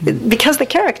story, because the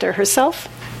character herself,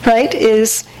 right,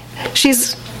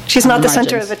 she's not the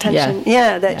center of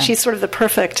attention. She's sort of the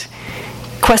perfect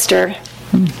quester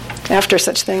after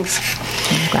such things.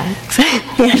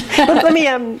 Let me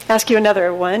ask you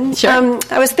another one. Sure.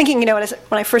 I was thinking,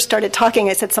 when I first started talking,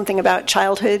 I said something about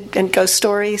childhood and ghost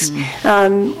stories.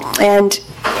 And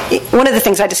one of the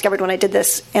things I discovered when I did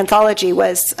this anthology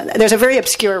was there's a very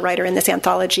obscure writer in this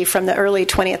anthology from the early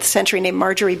 20th century named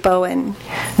Marjorie Bowen.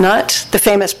 Not the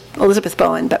famous Elizabeth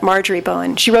Bowen, but Marjorie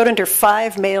Bowen. She wrote under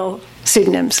 5 male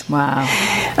pseudonyms. Wow.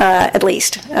 At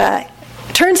least.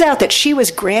 Turns out that she was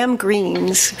Graham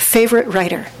Greene's favorite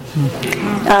writer.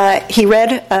 He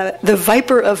read The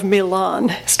Viper of Milan,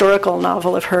 historical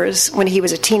novel of hers, when he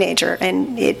was a teenager,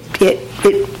 and it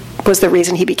was the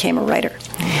reason he became a writer.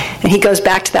 And he goes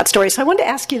back to that story. So I wanted to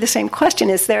ask you the same question.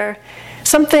 Is there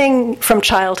something from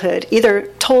childhood, either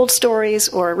told stories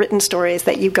or written stories,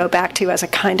 that you go back to as a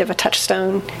kind of a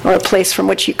touchstone or a place from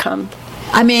which you come?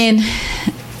 I mean...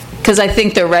 because I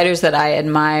think the writers that I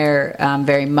admire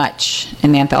very much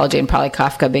in the anthology, and probably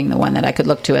Kafka being the one that I could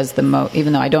look to as the most,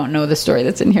 even though I don't know the story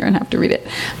that's in here and have to read it,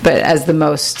 but as the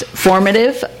most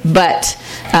formative. But,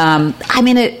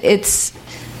 it's...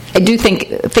 I do think,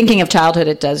 thinking of childhood,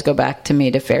 it does go back to me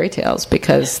to fairy tales,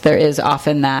 because there is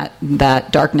often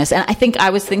that darkness. And I think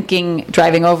I was thinking,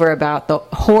 driving over, about the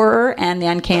horror and the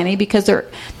uncanny, because they're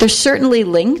certainly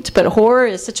linked, but horror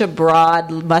is such a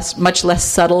broad, much less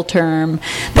subtle term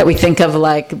that we think of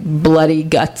like bloody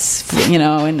guts,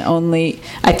 and only...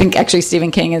 I think actually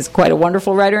Stephen King is quite a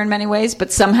wonderful writer in many ways,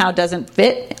 but somehow doesn't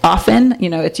fit often.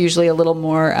 It's usually a little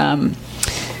more...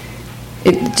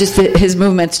 his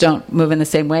movements don't move in the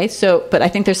same way. So, but I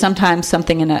think there's sometimes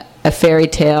something in a fairy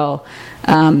tale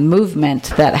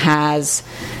movement that has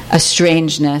a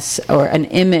strangeness or an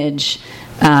image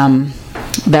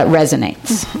that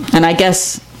resonates. And I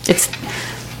guess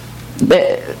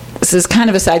this is kind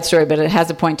of a side story, but it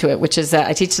has a point to it, which is that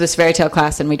I teach this fairy tale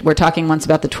class, and we're talking once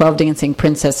about the 12 dancing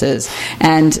princesses.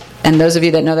 And those of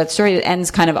you that know that story, it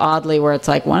ends kind of oddly, where it's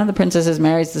like one of the princesses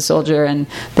marries the soldier, and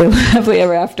they live happily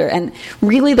ever after. And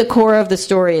really the core of the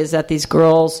story is that these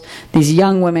girls, these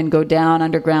young women, go down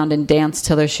underground and dance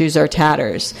till their shoes are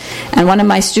tatters. And one of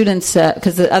my students,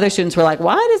 because the other students were like,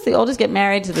 why does the oldest get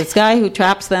married to this guy who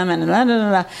traps them? And blah, blah,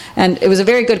 blah. And it was a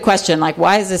very good question, like,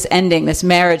 why is this ending, this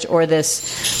marriage, or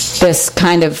this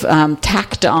kind of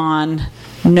tacked on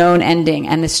known ending?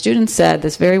 And the student said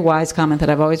this very wise comment that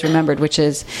I've always remembered, which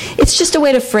is, it's just a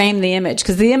way to frame the image,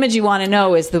 because the image you want to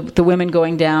know is the women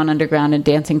going down underground and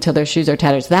dancing till their shoes are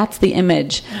tatters. That's the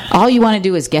image. All you want to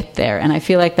do is get there. And I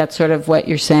feel like that's sort of what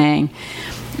you're saying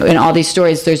in all these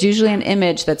stories. There's usually an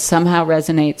image that somehow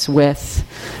resonates with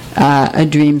a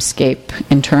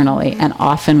dreamscape internally, and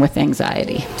often with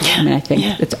anxiety. I mean, I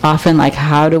think it's often like,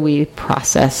 how do we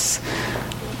process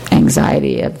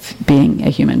anxiety of being a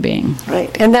human being?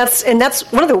 Right, and that's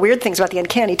one of the weird things about the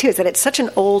uncanny too, is that it's such an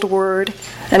old word,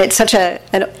 and it's such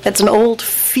it's an old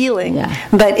feeling,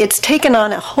 but it's taken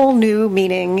on a whole new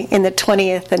meaning in the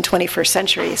 20th and 21st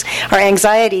centuries. Our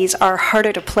anxieties are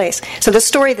harder to place. So the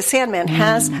story of the Sandman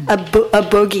has a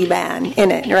boogeyman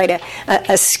in it, right?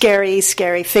 A scary,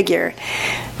 scary figure.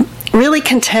 Really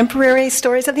contemporary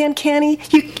stories of the uncanny,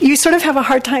 you sort of have a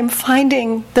hard time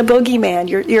finding the boogeyman.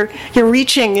 You're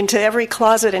reaching into every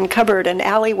closet and cupboard and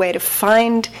alleyway to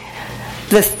find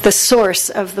the source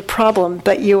of the problem,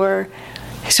 but you're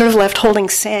sort of left holding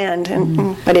sand.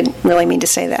 And I didn't really mean to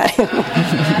say that.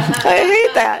 I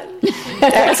hate that.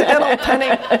 Accidental punning.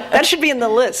 That should be in the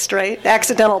list, right?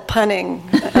 Accidental punning.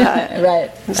 Right.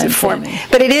 Form.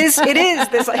 But it is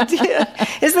this idea.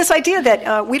 Is this idea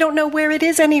that we don't know where it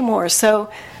is anymore. So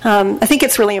I think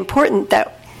it's really important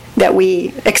that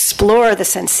we explore the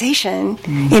sensation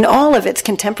in all of its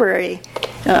contemporary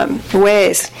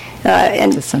ways.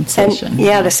 And the sensation.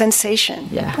 And, the sensation.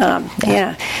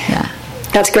 Yeah.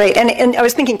 That's great. And I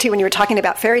was thinking, too, when you were talking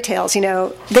about fairy tales, they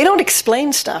don't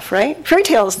explain stuff, right? Fairy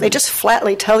tales, they just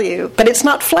flatly tell you, but it's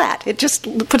not flat. It just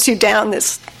puts you down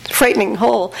this frightening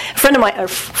hole. A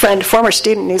former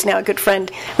student, who's now a good friend,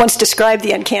 once described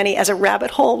the uncanny as a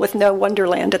rabbit hole with no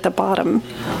wonderland at the bottom,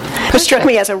 which struck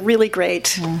me as a really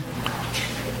great,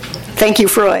 thank you,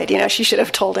 Freud. She should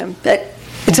have told him that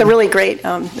it's a really great,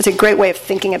 it's a great way of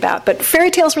thinking about. But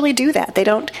fairy tales really do that. They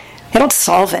don't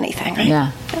solve anything, right?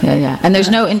 Yeah. And there's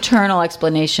no internal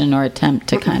explanation or attempt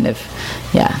to kind of,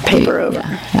 paper over.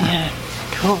 Yeah.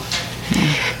 Cool.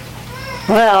 Yeah.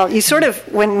 Well, you sort of,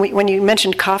 when you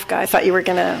mentioned Kafka, I thought you were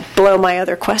going to blow my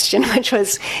other question, which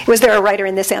was there a writer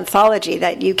in this anthology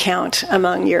that you count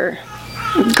among your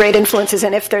great influences?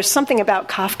 And if there's something about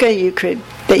Kafka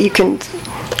that you can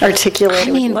articulate,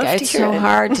 I would love to hear it. It's so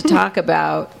hard to talk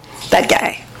about that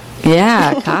guy.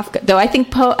 Yeah, Kafka. Though I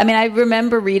think Poe, I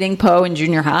remember reading Poe in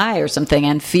junior high or something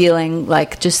and feeling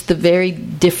like just the very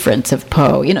difference of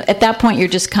Poe. At that point you're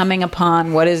just coming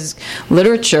upon what is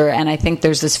literature, and I think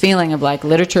there's this feeling of like,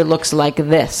 literature looks like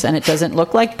this, and it doesn't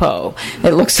look like Poe.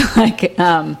 It looks like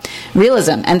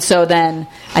realism. And so then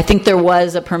I think there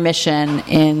was a permission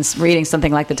in reading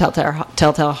something like The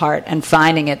Telltale Heart and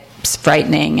finding it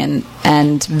frightening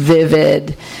and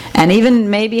vivid, and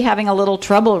even maybe having a little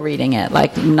trouble reading it,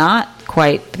 like not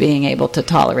quite being able to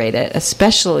tolerate it,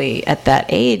 especially at that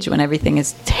age when everything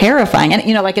is terrifying.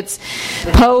 And like, it's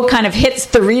Poe kind of hits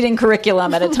the reading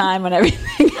curriculum at a time when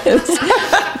everything is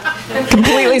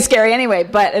completely scary anyway,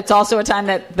 but it's also a time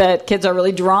that kids are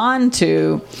really drawn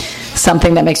to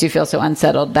something that makes you feel so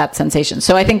unsettled, that sensation.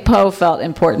 So I think Poe felt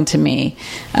important to me,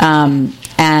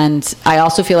 and I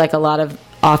also feel like a lot of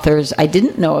authors I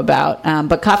didn't know about,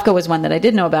 but Kafka was one that I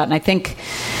did know about, and I think,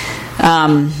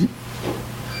 I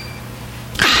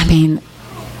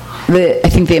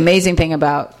think the amazing thing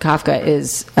about Kafka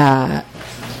is the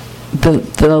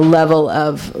level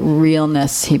of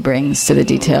realness he brings to the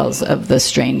details of the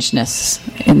strangeness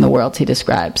in the world he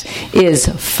describes is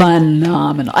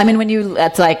phenomenal.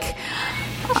 It's like,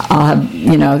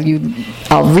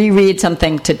 I'll reread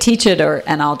something to teach it,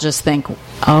 and I'll just think,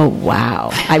 oh wow,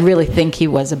 I really think he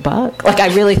was a bug. Like, I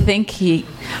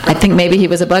think maybe he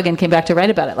was a bug and came back to write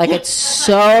about it. Like, it's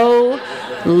so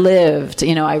lived.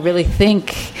 I really think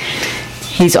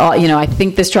he's all, I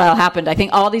think this trial happened. I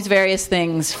think all these various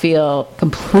things feel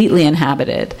completely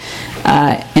inhabited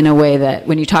in a way that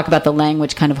when you talk about the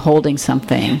language kind of holding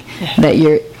something,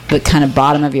 that the kind of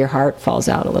bottom of your heart falls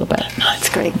out a little bit. That's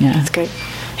great. Yeah. That's great.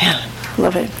 Yeah,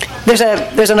 love it. there's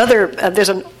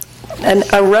a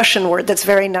Russian word that's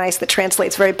very nice that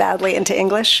translates very badly into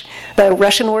English. The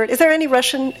Russian word. Is there any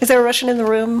Russian? Is there a Russian in the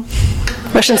room?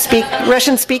 Russian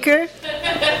speaker?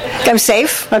 I'm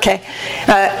safe? Okay.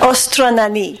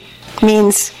 Ostranani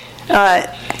means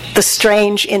the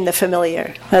strange in the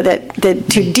familiar. To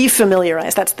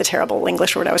defamiliarize. That's the terrible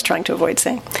English word I was trying to avoid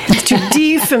saying. To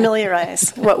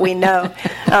defamiliarize what we know.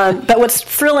 But what's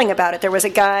thrilling about it, there was a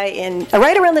guy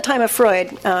right around the time of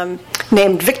Freud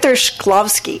named Viktor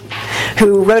Shklovsky,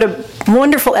 who wrote a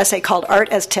wonderful essay called Art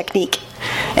as Technique.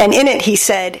 And in it he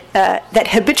said that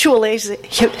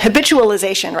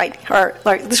habitualization, right,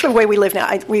 the sort of way we live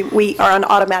now, we are on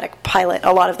automatic pilot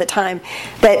a lot of the time,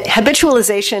 that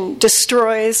habitualization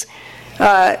destroys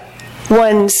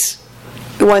one's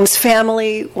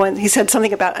family. He said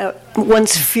something about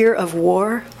one's fear of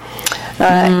war,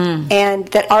 and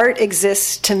that art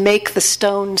exists to make the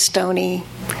stone stony,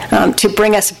 to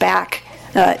bring us back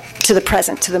to the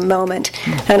present, to the moment.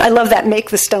 And I love that,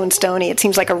 make the stone stony. It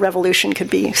seems like a revolution could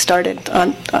be started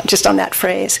just on that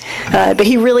phrase. But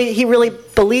he really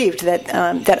believed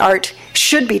that art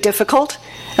should be difficult,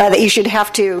 that you should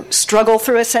have to struggle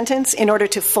through a sentence in order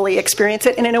to fully experience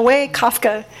it. And in a way,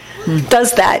 Kafka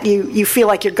does that. You feel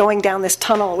like you're going down this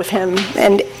tunnel with him,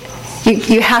 and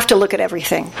you have to look at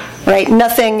everything, right?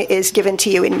 Nothing is given to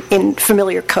you in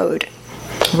familiar code.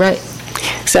 Right.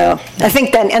 So I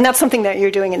think and that's something that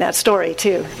you're doing in that story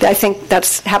too. I think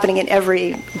that's happening in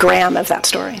every gram of that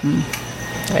story. I'm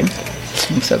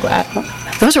so glad.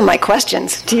 Those are my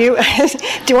questions. Do you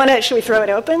want to? Should we throw it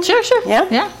open? Sure.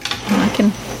 Yeah. I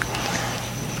can.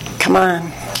 Come on.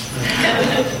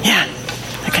 Yeah.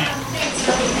 Okay.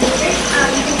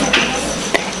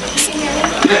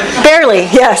 Barely.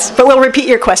 Yes, but we'll repeat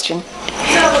your question. So my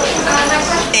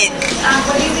question is,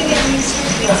 what do you think it means to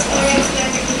experience the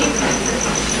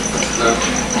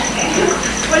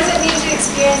what does it mean to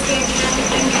experience the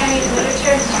uncanny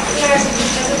literature as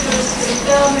opposed to the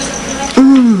film or something like that?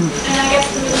 And I guess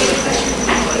the related question is,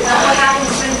 what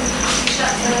happens when you shut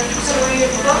the story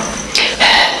of the book?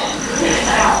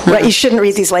 Right, you shouldn't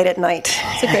read these late at night.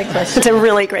 It's a great question. It's a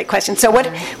really great question. So what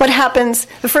happens,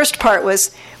 the first part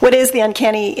was, what is the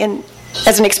uncanny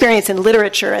as an experience in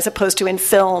literature as opposed to in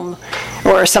film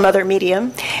or some other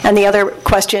medium? And the other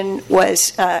question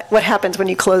was, what happens when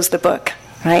you close the book,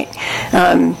 right?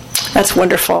 That's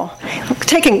wonderful.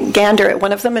 Take a gander at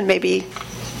one of them, and maybe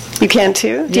you can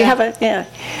too. Do you have a, yeah?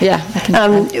 Yeah. I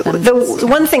can, the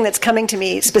one thing that's coming to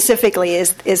me specifically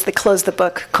is the close the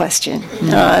book question,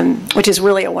 which is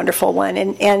really a wonderful one.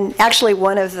 And actually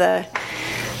one of the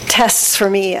tests for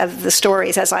me of the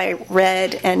stories as I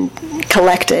read and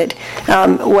collected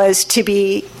was to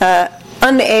be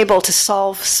unable to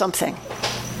solve something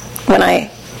when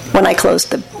I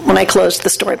closed the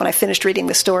story, when I finished reading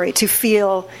the story, to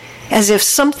feel as if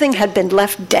something had been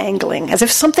left dangling, as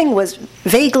if something was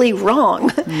vaguely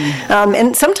wrong.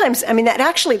 And sometimes, I mean, that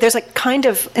actually, there's a kind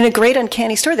of, in a great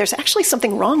uncanny story, there's actually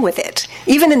something wrong with it,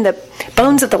 even in the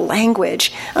bones of the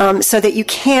language, so that you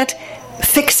can't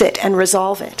fix it and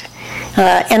resolve it.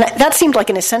 And that seemed like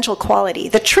an essential quality.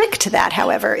 The trick to that,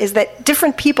 however, is that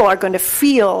different people are going to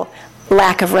feel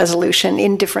lack of resolution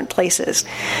in different places.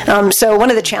 So one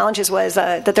of the challenges was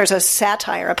that there's a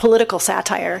satire, a political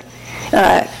satire.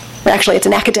 Actually, it's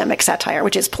an academic satire,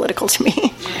 which is political to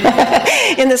me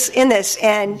in this.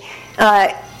 And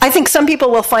I think some people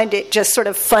will find it just sort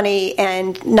of funny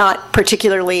and not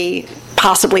particularly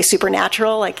possibly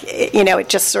supernatural, like, it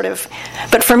just sort of...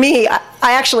 But for me, I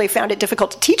actually found it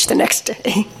difficult to teach the next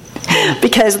day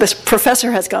because this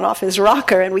professor has gone off his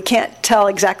rocker and we can't tell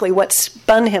exactly what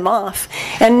spun him off.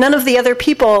 And none of the other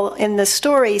people in the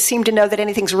story seem to know that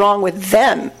anything's wrong with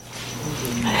them.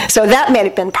 So that may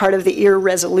have been part of the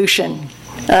irresolution.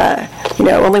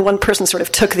 Only one person sort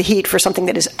of took the heat for something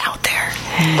that is out there.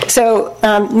 So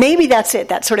maybe that's it,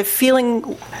 that sort of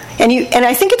feeling. And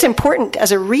I think it's important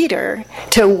as a reader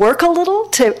to work a little,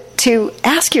 to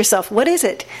ask yourself, what is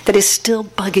it that is still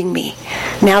bugging me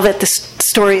now that the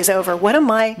story is over? What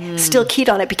am I still keyed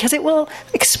on it? Because it will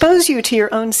expose you to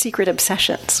your own secret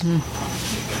obsessions,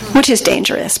 which is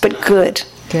dangerous, but good.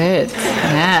 Good.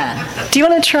 Yeah. Do you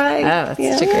want to try? Oh,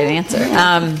 that's such a great answer.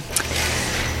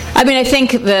 I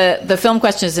think the film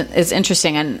question is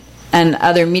interesting, and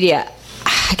other media.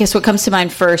 I guess what comes to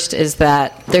mind first is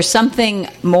that there's something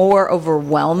more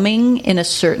overwhelming in a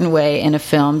certain way in a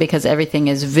film because everything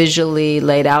is visually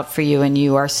laid out for you and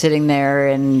you are sitting there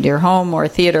in your home or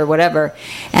theater or whatever.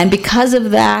 And because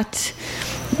of that,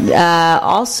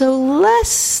 also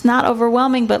less, not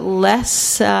overwhelming, but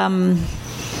less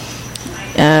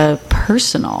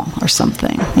personal or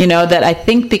something. You know, that I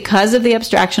think because of the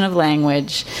abstraction of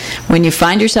language, when you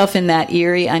find yourself in that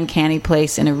eerie, uncanny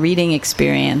place in a reading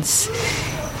experience,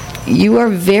 you are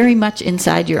very much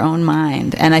inside your own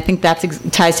mind. And I think that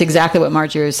ties to exactly what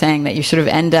Marjorie was saying, that you sort of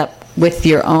end up with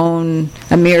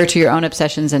a mirror to your own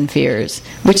obsessions and fears,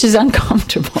 which is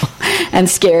uncomfortable and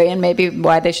scary, and maybe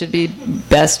why they should be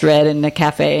best read in a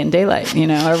cafe in daylight, you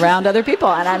know, around other people.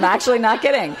 And I'm actually not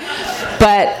kidding.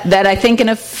 But that I think in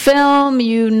a film,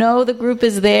 you know the group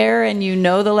is there, and you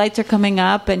know the lights are coming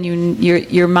up, and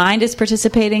your mind is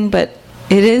participating, but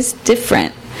it is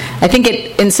different. I think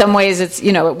in some ways it's,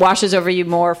 you know, it washes over you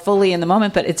more fully in the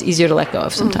moment, but it's easier to let go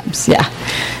of sometimes. Yeah.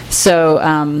 So,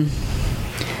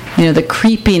 you know, the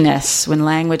creepiness when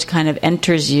language kind of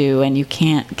enters you and you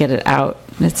can't get it out.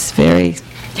 It's very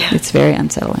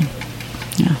unsettling.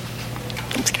 Yeah.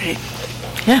 That's great.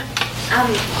 Yeah.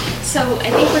 So I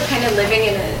think we're kind of living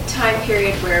in a time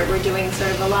period where we're doing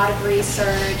sort of a lot of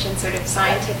research and sort of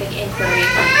scientific inquiry.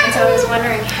 And so I was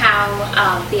wondering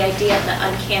how the idea of the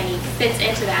uncanny fits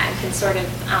into that and can sort of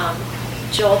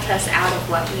jolt us out of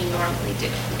what we normally do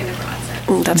in a broad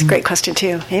sense. That's a great question,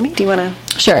 too. Aimee, do you want to?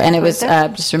 Sure, and it was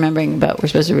just remembering about, we're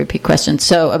supposed to repeat questions.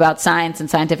 So about science and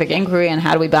scientific inquiry, and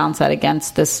how do we balance that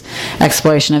against this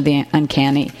exploration of the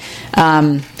uncanny?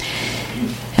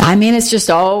 I mean, it's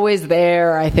just always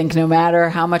there, I think, no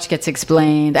matter how much gets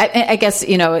explained. I guess,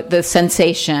 you know, the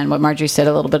sensation, what Marjorie said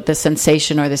a little bit, the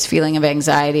sensation or this feeling of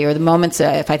anxiety, or the moments,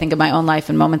 if I think of my own life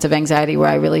and moments of anxiety where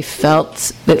I really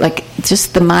felt that, like,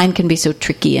 just the mind can be so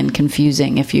tricky and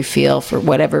confusing if you feel, for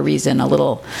whatever reason, a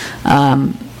little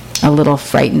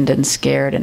frightened and scared and